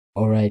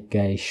Alright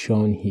guys,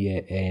 Sean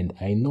here, and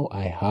I know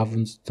I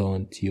haven't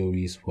done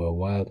theories for a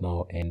while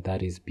now, and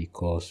that is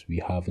because we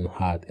haven't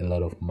had a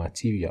lot of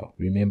material.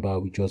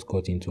 Remember, we just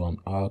got into an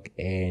arc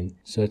and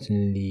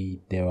certainly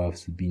there have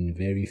been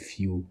very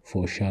few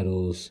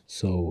foreshadows,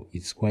 so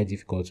it's quite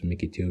difficult to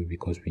make a theory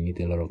because we need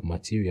a lot of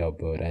material.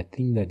 But I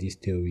think that this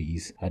theory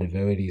is at the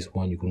very least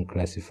one you can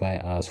classify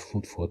as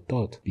food for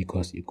thought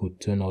because it could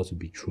turn out to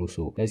be true.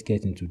 So let's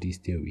get into this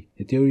theory.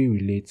 The theory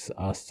relates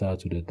Asta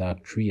to the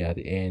dark triad,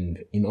 and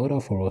in order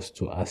for us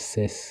to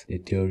assess the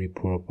theory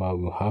proper,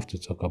 we'll have to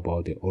talk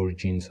about the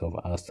origins of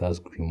Asta's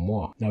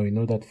grimoire. Now we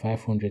know that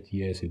 500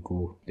 years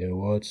ago, the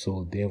world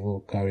soul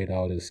devil carried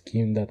out a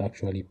scheme that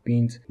actually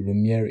pinned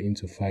Lumiere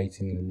into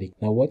fighting Licht.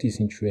 Now what is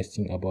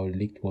interesting about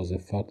Licht was the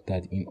fact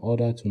that in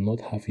order to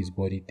not have his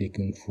body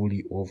taken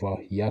fully over,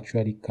 he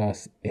actually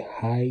cast a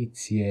high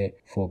tier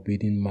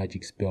forbidden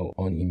magic spell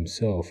on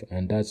himself,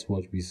 and that's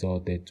what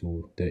resulted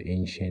to the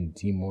ancient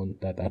demon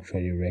that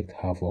actually wreaked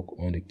havoc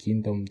on the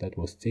kingdom that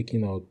was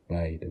taken out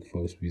by the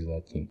first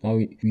Wizard King. Now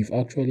we've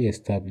actually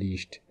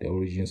established the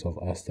origins of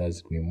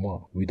Asta's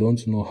grimoire. We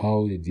don't know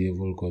how the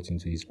devil got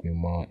into his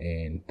grimoire,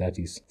 and that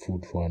is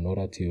food for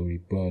another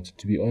theory, but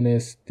to be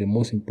honest, the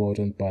most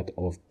important part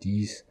of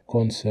this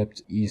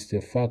concept is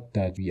the fact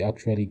that we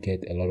actually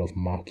get a lot of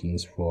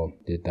markings from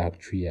the dark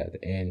triad.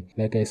 And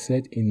like I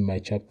said in my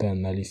chapter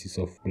analysis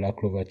of Black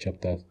Clover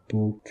chapter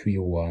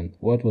 231,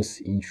 what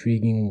was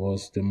intriguing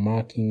was the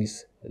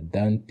markings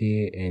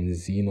Dante and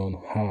Zenon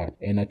had,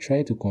 and I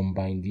tried to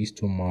combine these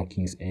two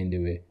markings and they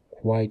were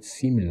quite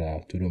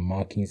similar to the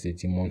markings the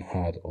demon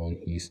had on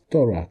his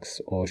thorax,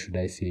 or should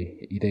I say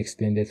it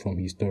extended from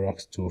his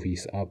thorax to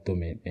his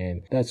abdomen.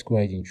 And that's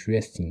quite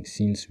interesting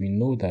since we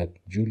know that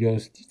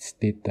Julius did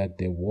state that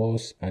there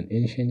was an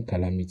ancient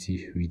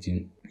calamity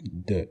within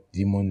the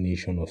demon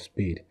nation of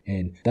Spade,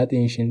 and that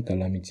ancient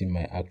calamity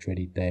might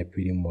actually tie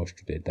pretty much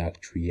to the dark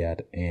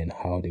triad and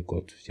how they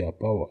got to their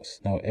powers.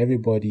 Now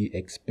everybody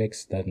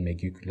expects that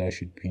Megicula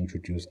should be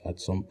introduced at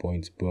some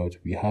point, but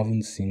we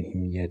haven't seen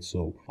him yet,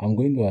 so I'm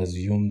going to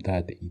assume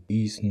that it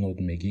is not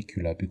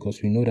Megicula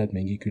because we know that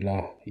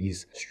Megicula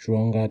is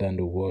stronger than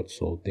the word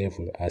soul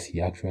devil, as he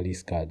actually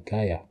scarred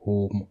Gaia,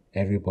 whom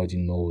everybody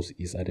knows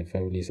is at the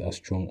very least as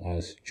strong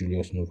as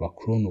Julius Nova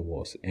Chrono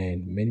was,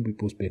 and many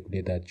people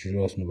speculate that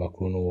Julius Nova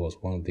Chrono was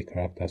one of the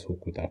characters who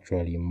could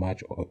actually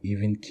match or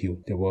even kill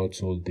the world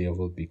soul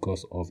devil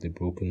because of the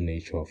broken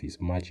nature of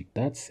his magic.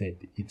 That said,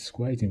 it's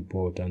quite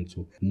important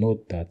to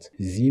note that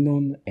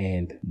Zenon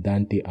and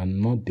Dante are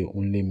not the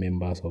only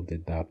members of the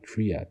dark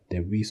triad.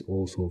 There is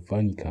also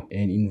Vanica,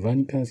 and in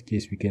Vanica's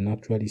case we can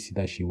actually see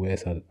that she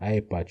wears an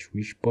eye patch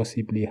which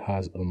possibly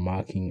has a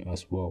marking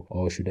as well,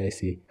 or should I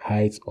say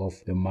height of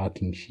the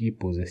marking she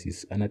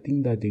possesses. And I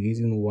think that the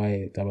reason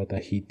why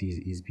Tabata hit this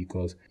is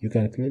because you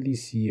can clearly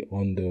see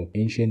on the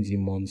ancient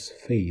demon's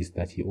face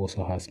that he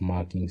also has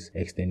markings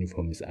extending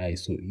from his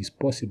eyes. So it's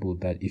possible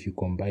that if you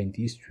combine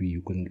these three,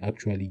 you can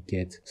actually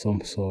get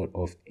some sort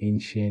of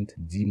ancient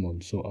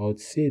demon. So I would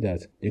say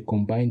that the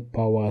combined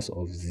powers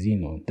of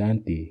Zenon,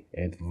 Dante,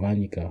 and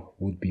Vanica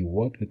would be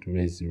what would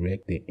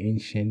resurrect the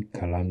ancient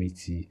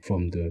calamity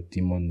from the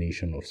demon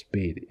nation of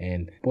Spade,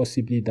 and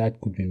possibly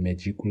that could be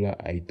Magicula.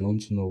 I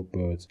don't know,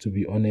 but to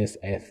be honest,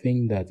 I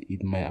think that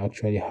it might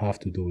actually have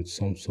to do with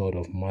some sort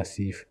of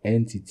massive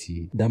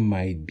entity that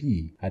might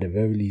be at the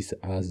very least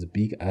as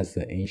big as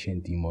the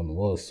ancient demon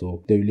was.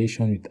 So the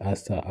relation with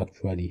Asta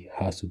actually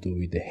has to do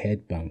with the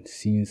headband,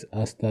 since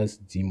Asta's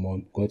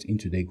demon got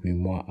into the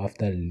grimoire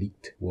after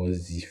Licht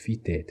was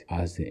defeated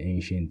as the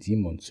ancient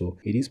demon. So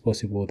it is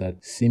possible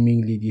that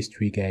seemingly these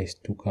three guys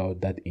took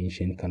out that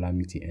ancient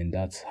calamity, and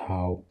that's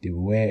how they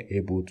were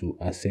able to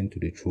ascend to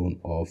the throne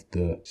of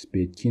the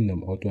Spade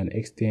Kingdom, or to an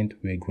extent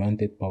were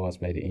granted powers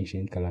by the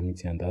ancient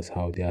calamity, and that's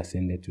how they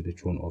ascended to the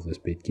throne of the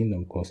Spade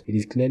Kingdom, because it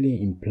is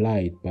clearly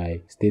implied by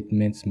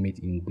statements made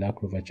in Black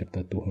Clover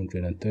chapter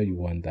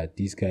 231 that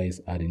these guys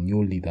are the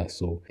new leaders,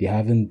 so they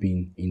haven't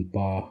been in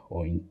power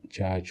or in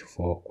charge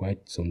for quite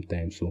some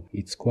time. So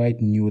it's quite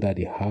new that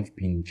they have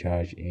been in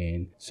charge,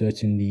 and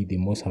certainly they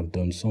must have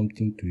done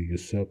something to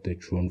usurp the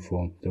throne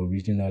from the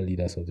original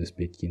leaders of the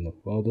Spade Kingdom.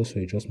 Well, those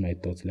were just my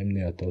thoughts. Let me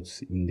know your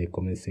thoughts in the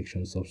comment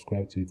section.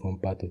 Subscribe to become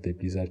part of the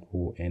Blizzard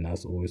crew, and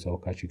as always, I'll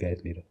catch you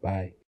guys later.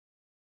 Bye.